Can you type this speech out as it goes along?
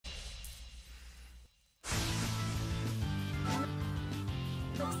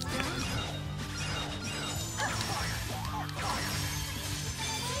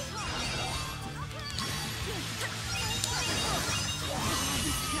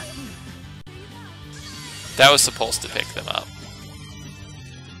That was supposed to pick them up.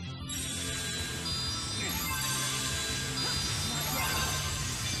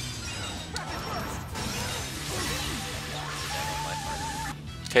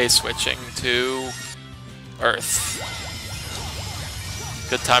 Okay, switching to Earth.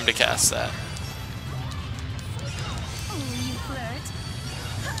 Good time to cast that.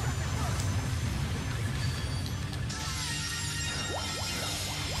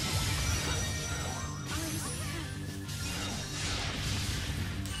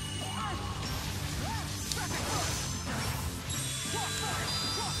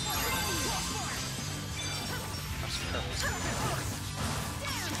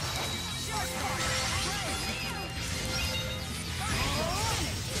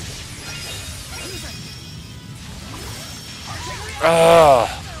 Ugh.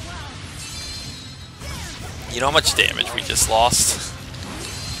 You know how much damage we just lost?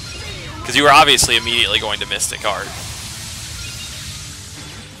 Because you were obviously immediately going to Mystic Art.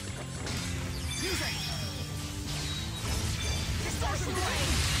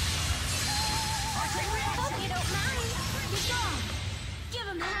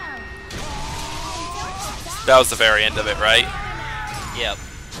 That was the very end of it, right? Yep.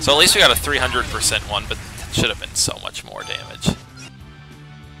 So at least we got a 300% one, but that should have been so much more damage.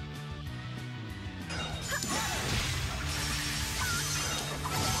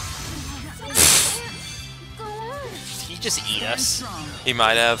 Did he just eat us? He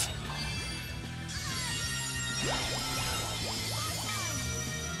might have.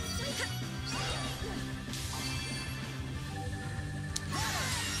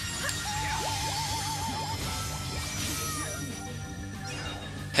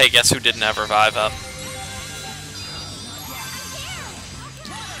 Hey, guess who didn't have Revive up?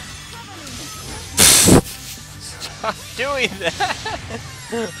 Stop doing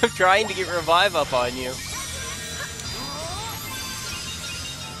that! I'm trying to get Revive up on you.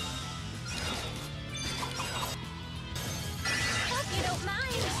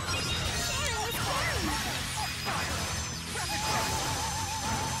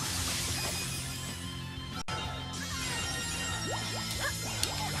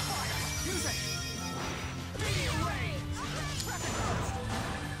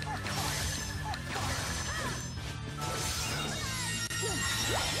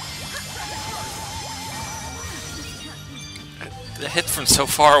 The hit from so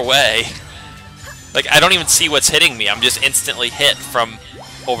far away. Like, I don't even see what's hitting me. I'm just instantly hit from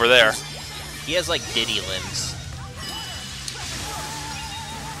over there. He has like Diddy limbs.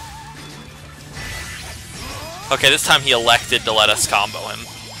 Okay, this time he elected to let us combo him.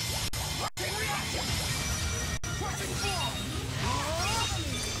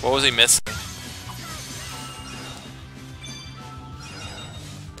 What was he missing?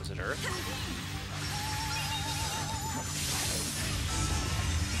 Was it Earth?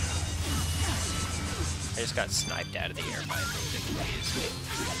 I just got sniped out of the air by a confused.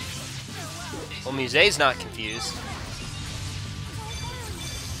 Well, Muset's not confused.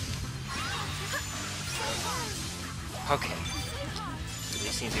 Okay. At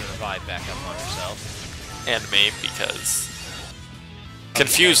least needs to get Revive back up on herself. And me, because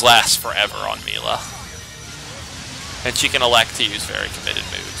Confuse lasts forever on Mila. And she can elect to use very committed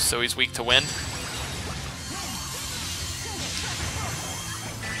moves, so he's weak to wind.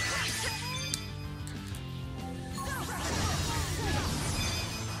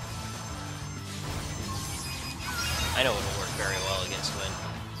 I know it'll work very well against wind.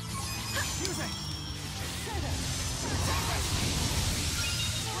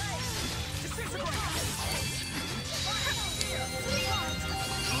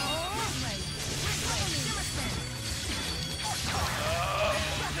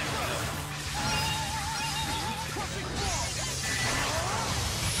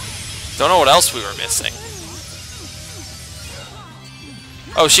 Don't know what else we were missing.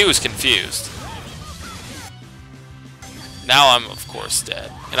 Oh, she was confused. Now I'm, of course,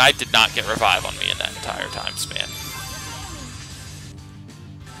 dead. And I did not get Revive on me in that entire time span.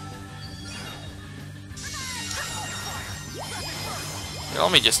 Here,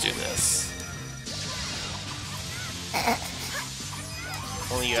 let me just do this.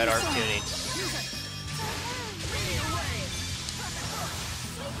 Only you had Arc Tuning.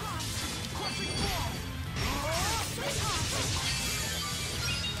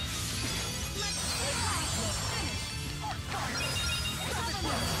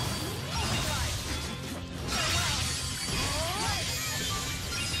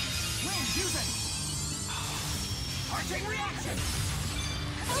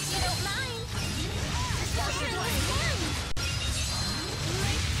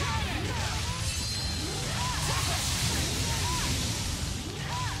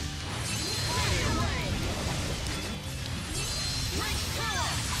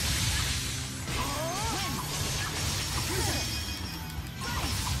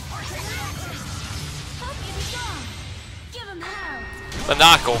 The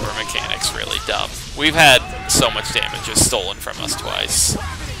knockover mechanic's really dumb. We've had so much damage just stolen from us twice.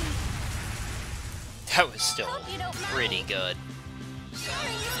 That was still pretty good.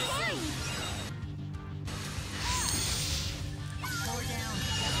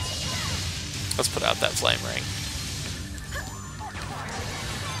 Let's put out that flame ring.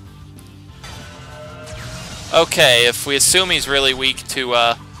 Okay, if we assume he's really weak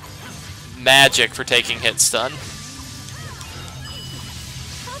to magic for taking hit stun.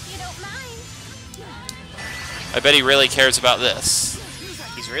 I bet he really cares about this.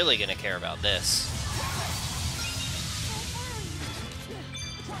 He's really gonna care about this.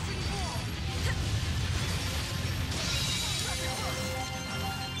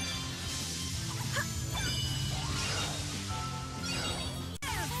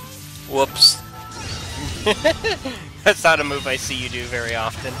 Whoops. That's not a move I see you do very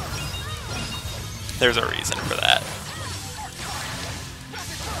often. There's a reason for that.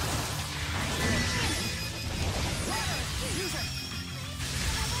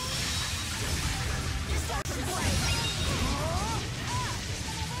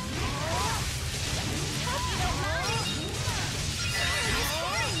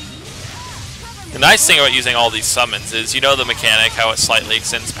 The nice thing about using all these summons is, you know the mechanic, how it slightly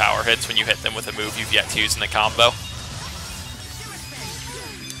extends power hits when you hit them with a move you've yet to use in the combo?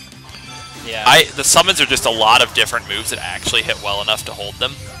 Yeah. The summons are just a lot of different moves that actually hit well enough to hold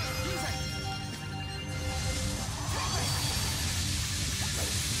them.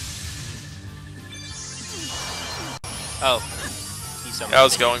 Oh. I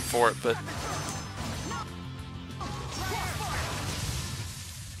was going for it, but...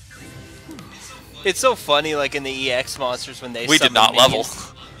 It's so funny, like in the EX monsters when they We did not minions,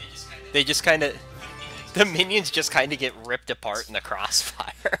 level. They just kind of... The minions just kind of get ripped apart in the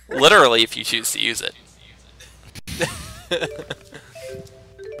crossfire. Literally, if you choose to use it.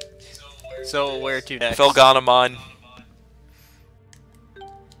 So, where to next? Felganamon.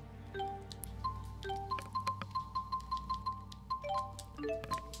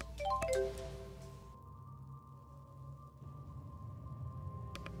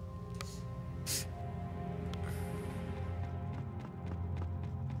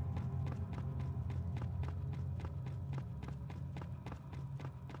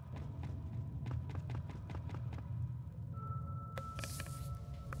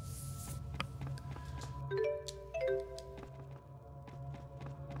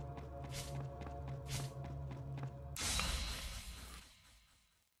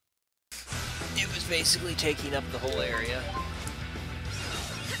 It was basically taking up the whole area.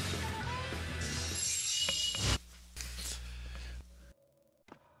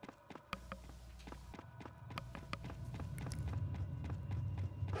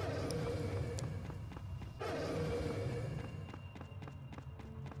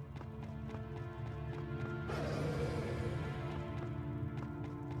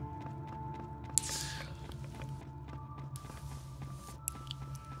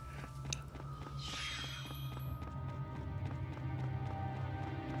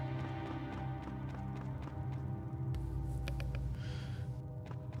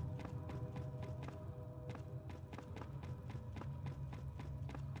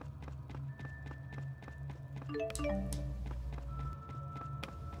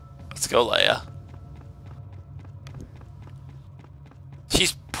 Let's go, Leia.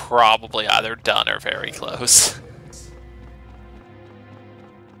 She's probably either done or very close.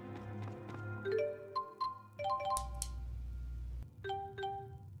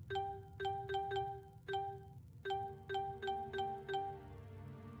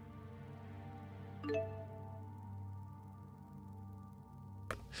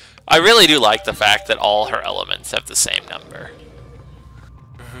 I really do like the fact that all her elements have the same number.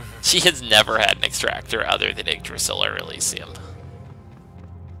 She has never had an extractor other than Yggdrasil or Elysium.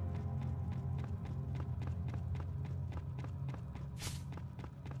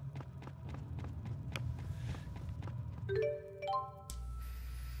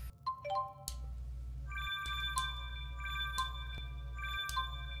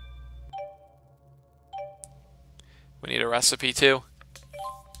 We need a recipe too.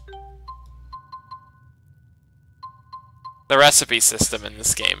 The recipe system in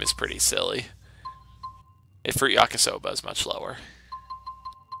this game is pretty silly. Fruit yakisoba is much lower.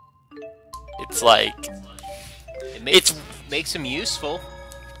 It's like... It makes them useful.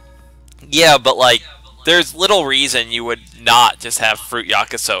 Yeah, but like, there's little reason you would not just have fruit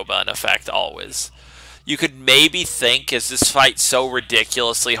yakisoba in effect always. You could maybe think, is this fight so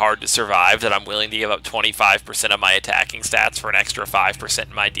ridiculously hard to survive that I'm willing to give up 25% of my attacking stats for an extra 5%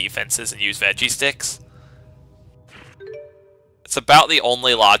 in my defenses and use veggie sticks? It's about the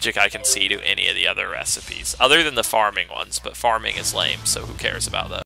only logic I can see to any of the other recipes, other than the farming ones, but farming is lame, so who cares about that?